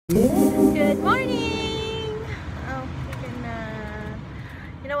Good morning! Oh, we can,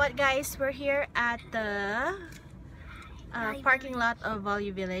 you know what guys, we're here at the parking lot of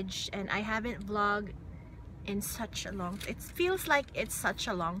Value Village and I haven't vlogged in such a long, it feels like it's such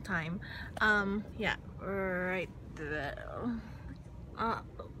a long time. Yeah, right there. I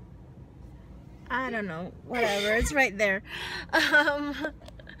don't know, whatever, it's right there. Oh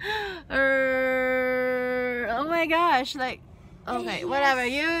my gosh, like, okay, yes. Whatever,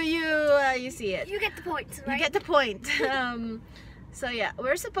 you see it. You get the point, right? You get the point. So yeah,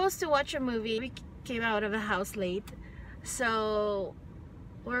 we're supposed to watch a movie. We came out of the house late, so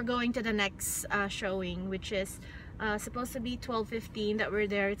we're going to the next showing, which is supposed to be 12:15 that we're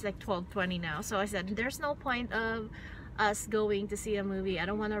there. It's like 12:20 now, so I said there's no point of us going to see a movie. I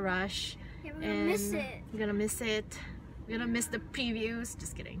don't want to rush. Yeah, we're gonna miss it. We're gonna miss it. We're gonna miss the previews.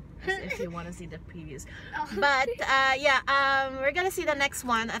 Just kidding. If you want to see the previews. Oh. But yeah, we're gonna see the next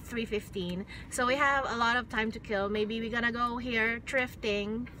one at 3:15. So we have a lot of time to kill. Maybe we're gonna go here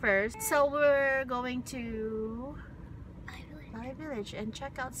thrifting first. So we're going to Value Village and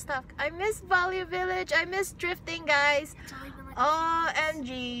check out stuff. I miss Value Village. I miss thrifting, guys. It's only been like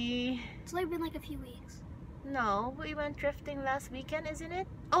OMG. It's only been like a few weeks. No, we went thrifting last weekend, isn't it?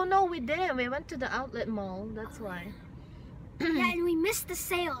 Oh no, we didn't. We went to the outlet mall. That's why. Yeah, and we missed the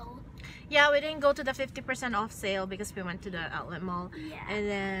sale. Yeah, we didn't go to the 50% off sale because we went to the outlet mall. Yeah. And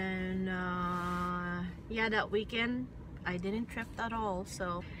then, yeah, that weekend I didn't thrift at all.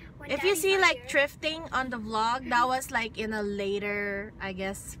 So if you see like thrifting on the vlog, that was like in a later, I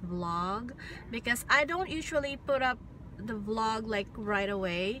guess, vlog, because I don't usually put up the vlog like right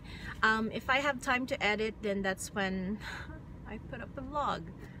away. If I have time to edit, then that's when I put up the vlog,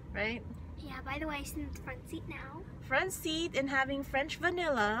 right? Yeah, by the way, I sit in the front seat now. Front seat and having French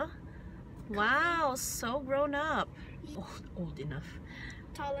vanilla. Wow, so grown up. Old enough.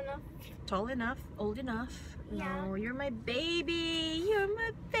 Tall enough. Tall enough, old enough. Yeah. No, you're my baby. You're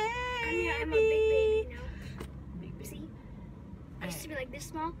my baby. I'm a big baby now. Big baby. See? I used to be like this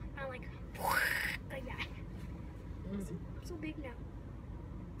small. I'm like that. I'm so big now.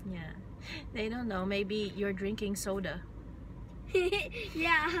 Yeah. They don't know. Maybe you're drinking soda.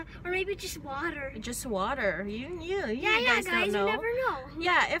 Yeah, or maybe just water. Just water. You yeah, guys don't know. You never know.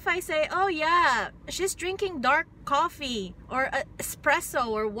 Yeah, if I say, oh yeah, she's drinking dark coffee or espresso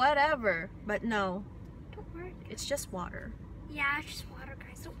or whatever, but no, Don't worry. it's just water. Yeah, it's just water,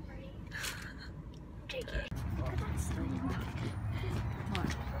 guys. Don't worry. JK. Look at that stuff.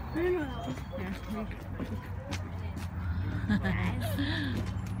 What? No.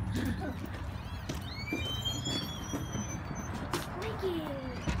 Mikey.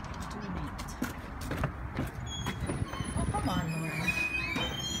 Oh, come on, Laura.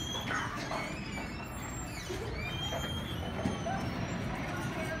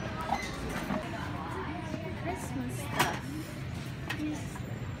 Christmas stuff.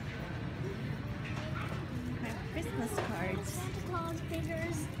 Christmas cards. Santa Claus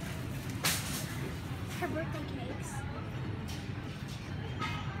figures. Her birthday cakes.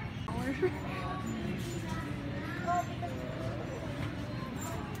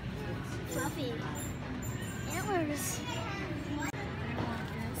 Fluffy. Antlers. I want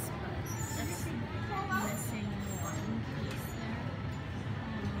this, but that's missing one piece there.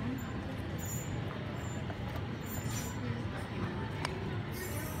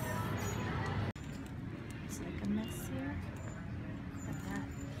 It's like a mess here. Look at that.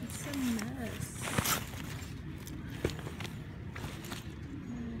 It's a mess.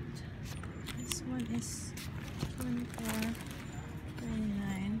 And this one is $24.99.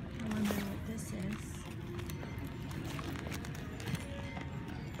 I wonder what this is.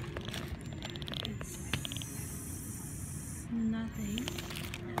 It's nothing.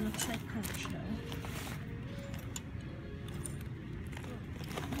 It looks like Coach though.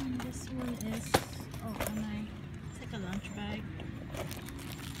 And this one is, oh, it's like a lunch bag.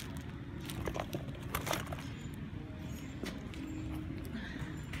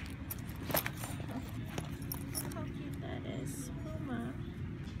 How cute that is. Puma.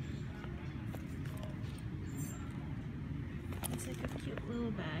 It's like a cute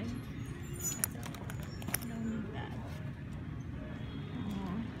little bag. I don't need that.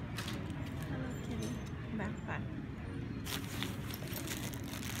 Aww. Hello Kitty. Backpack.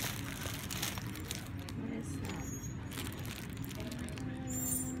 What is that?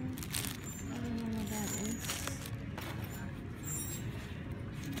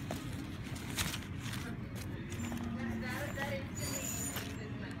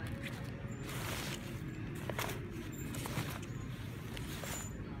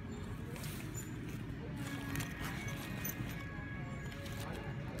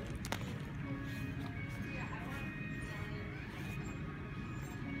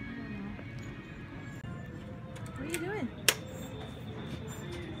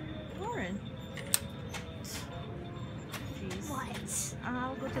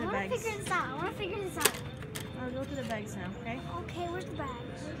 I'll go to the I want bags. to figure this out. I want to figure this out. I'll go to the bags now, okay? Okay, where's the bag?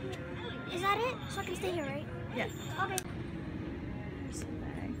 Is that it? So I can stay here, right? Yeah. Okay. Here's the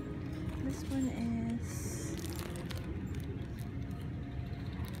bag. This one is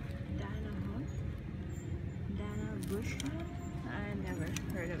Dana Bush. I never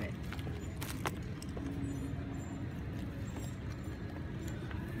heard of it.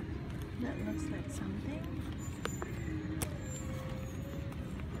 That looks like something.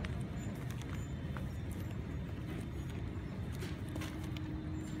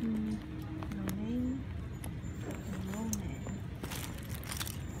 No name. No name.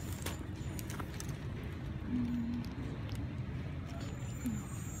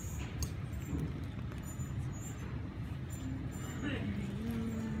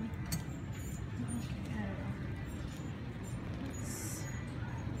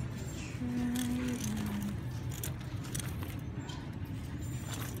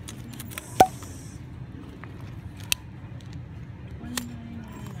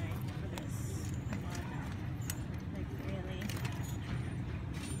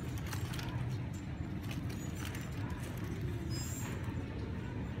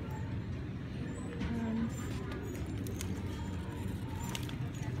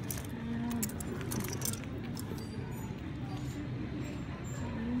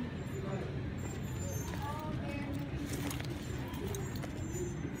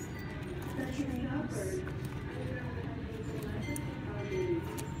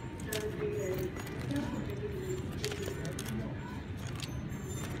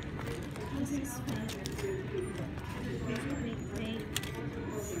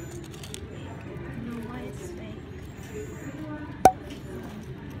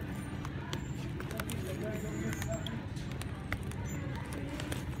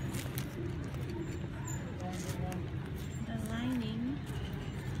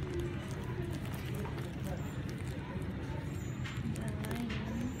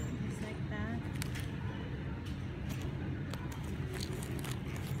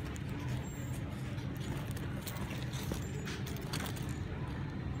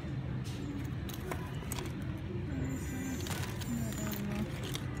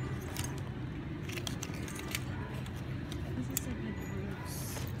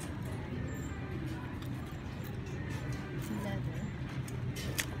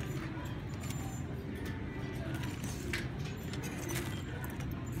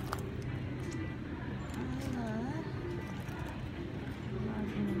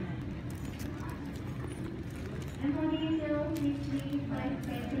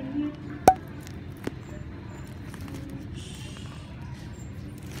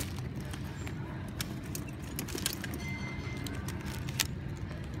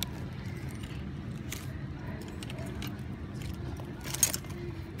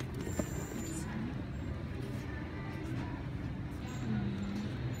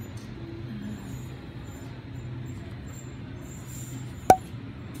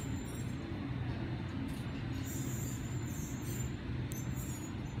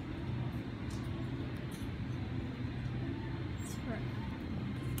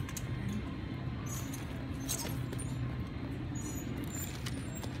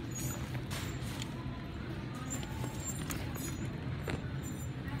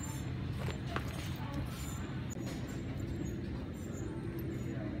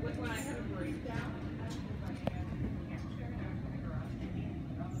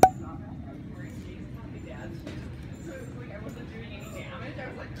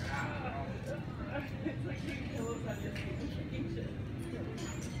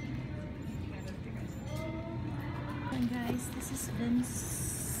 And guys, this is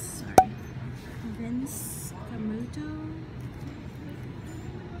Vince Camuto.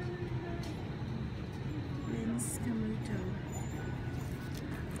 Vince Camuto.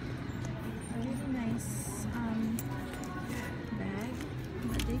 A really nice bag,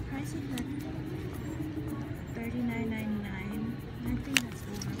 but they price it at $39.99. I think that's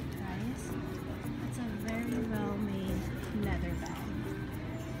overpriced. It's a very well made leather bag.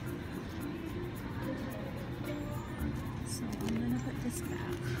 So I'm gonna put this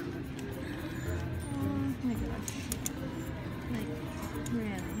back. Oh my gosh. Like,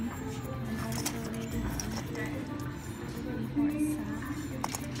 really? And also we have 24 sack.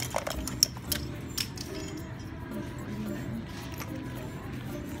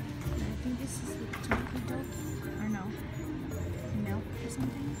 I think this is the chocolate dope. Or no. Milk or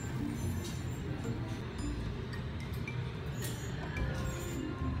something.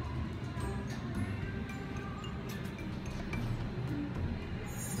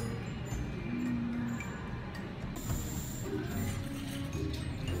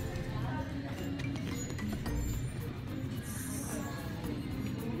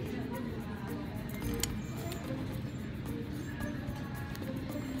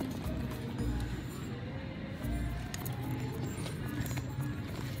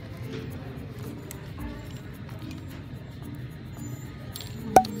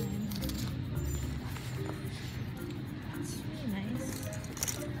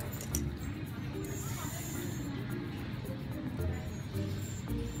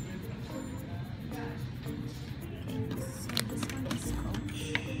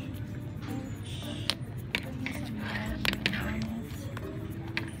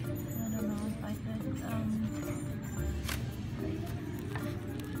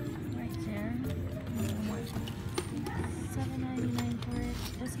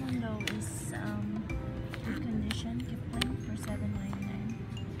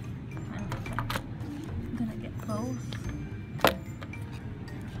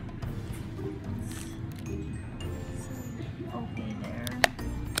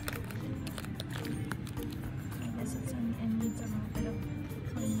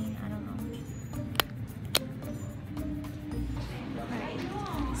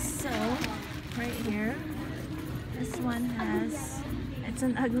 one has, it's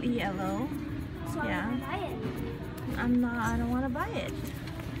an ugly yellow. So Yeah. I'm gonna buy it. I don't want to buy it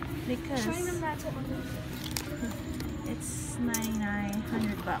because it's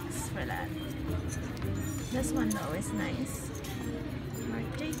 900 bucks for that. This one though is nice.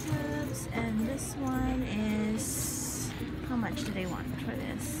 Marc Jacobs, and this one is, how much do they want for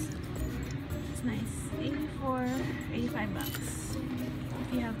this? It's nice, 85 bucks.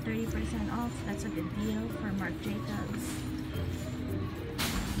 If you have 30% off, that's a good deal for Marc Jacobs.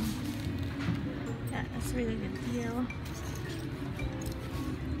 Yeah, that's a really good deal.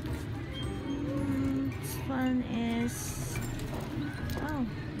 This one is, oh,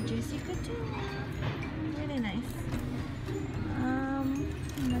 Juicy Couture. Really nice. How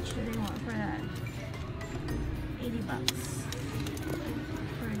much do they want for that? 80 bucks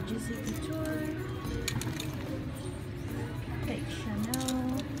for Juicy Couture. Fake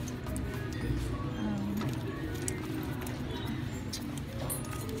Chanel.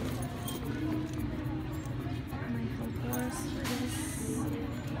 Michael Kors for this.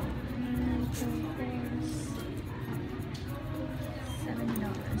 Michael Kors. $70.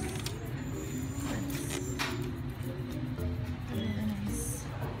 That's really nice.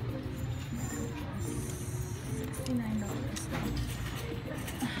 $69 though.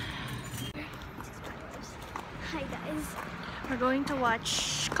 Hi guys. We're going to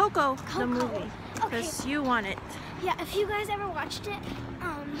watch Coco, the movie, because you want it. Yeah, if you guys ever watched it,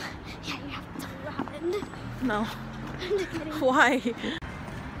 yeah, you have to happen. No. I'm just kidding. Why?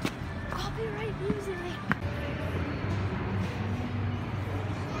 Copyright music.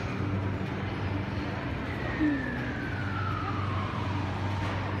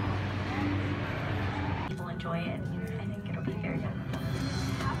 People enjoy it. I think it'll be very good.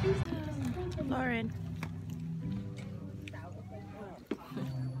 Lauren.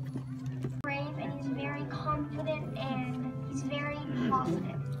 Brave, and he's very confident, and he's very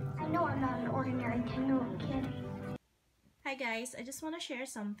positive. I know I'm not an ordinary 10-year-old kid. Hi guys, I just want to share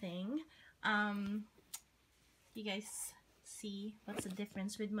something. You guys see what's the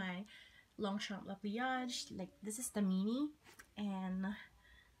difference with my Longchamp La Pliage? Like, this is the mini, and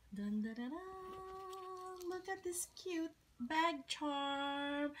dun, dun, dun, dun, look at this cute bag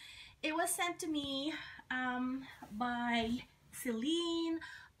charm. It was sent to me by Selene.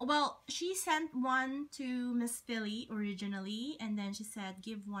 Well, she sent one to Miss Philly originally, and then she said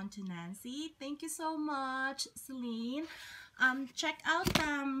give one to Nancy. Thank you so much, Selene. Check out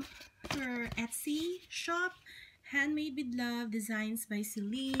her Etsy shop, Handmade with Love, Designs by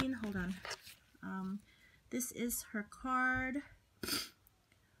Selene. Hold on. This is her card.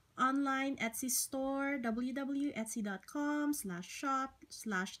 Online Etsy store,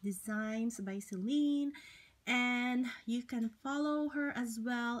 www.etsy.com/shop/designs by Selene. And you can follow her as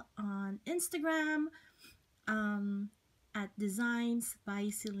well on Instagram at Designs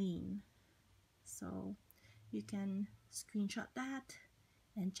by Selene. So you can screenshot that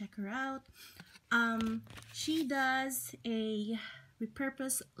and check her out. She does a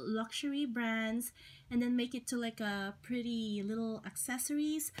repurpose luxury brands and then make it to like a pretty little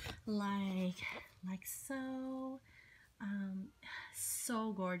accessories like so.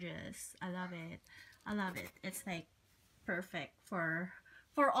 So gorgeous. I love it. I love it. It's like perfect for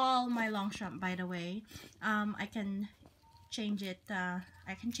all my Longchamp, by the way. I can change it.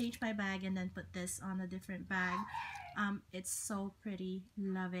 I can change my bag and then put this on a different bag. It's so pretty.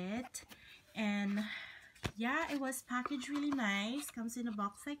 Love it. And yeah, it was packaged really nice. Comes in a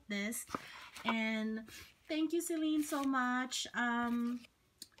box like this. And thank you, Selene, so much.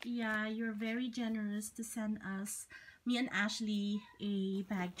 Yeah, you're very generous to send us, me and Ashley, a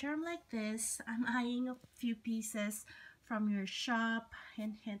bag charm like this. I'm eyeing a few pieces from your shop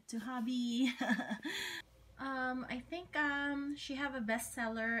and head to hubby. I think she have a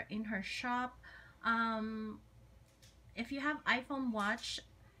bestseller in her shop. If you have iPhone watch,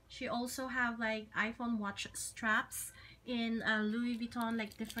 she also have like iPhone watch straps in Louis Vuitton,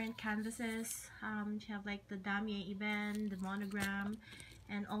 like different canvases. She have like the Damier Ebene, the Monogram,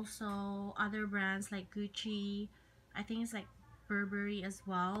 and also other brands like Gucci. I think it's like Burberry as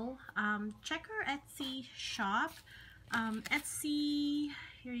well. Check her Etsy shop. Etsy,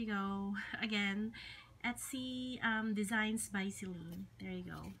 here you go again. Etsy Designs by Selene. There you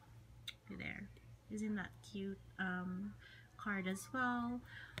go. There. Isn't that cute? Card as well.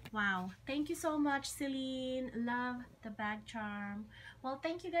 Wow, thank you so much, Selene. Love the bag charm. Well,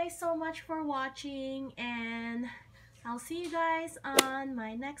 thank you guys so much for watching, and I'll see you guys on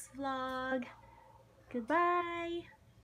my next vlog. Goodbye.